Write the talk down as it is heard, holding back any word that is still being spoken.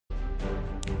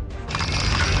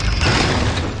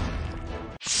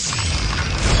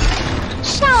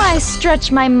I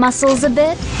stretch my muscles a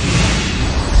bit.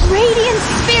 Radiant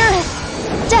Spirit!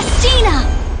 Destina!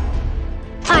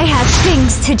 I have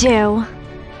things to do.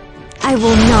 I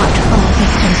will not fall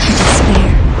victim to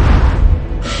despair.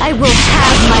 I will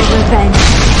have my revenge.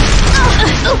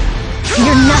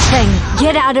 You're nothing.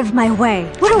 Get out of my way.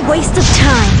 What a waste of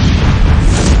time.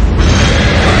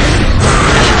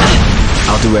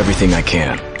 I'll do everything I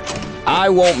can. I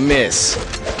won't miss.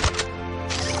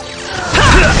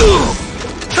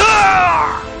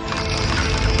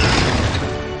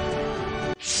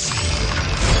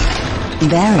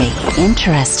 Very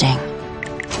interesting.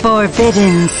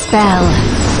 Forbidden spell.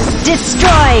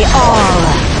 Destroy all.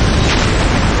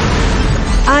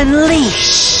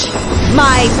 Unleash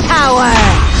my power.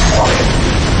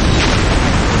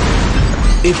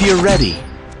 If you're ready,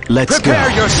 let's Prepare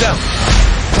go. yourself!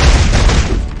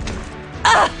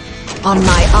 On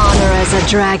my honor as a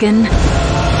dragon,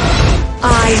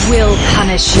 I will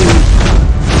punish you.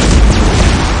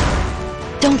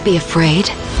 Don't be afraid.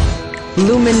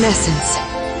 Luminescence.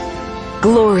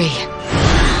 Glory.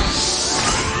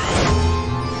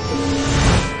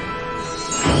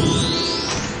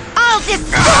 I'll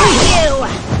destroy you!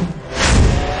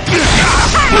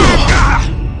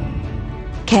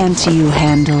 Can't you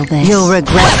handle this? You'll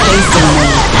regret facing me.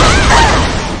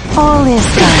 All is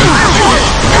done.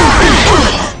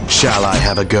 Shall I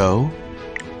have a go?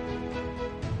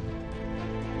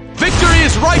 Victory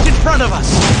is right in front of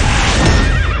us!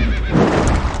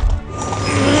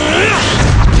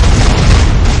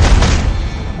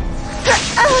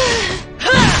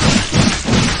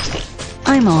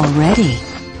 I'm all ready.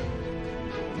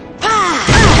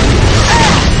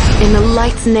 In the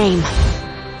light's name.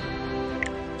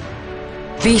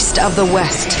 Beast of the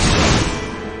West.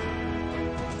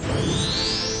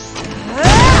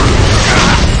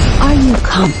 Are you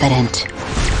confident?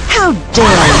 How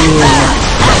dare you!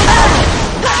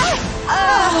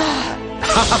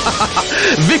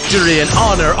 Victory and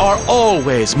honor are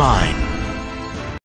always mine.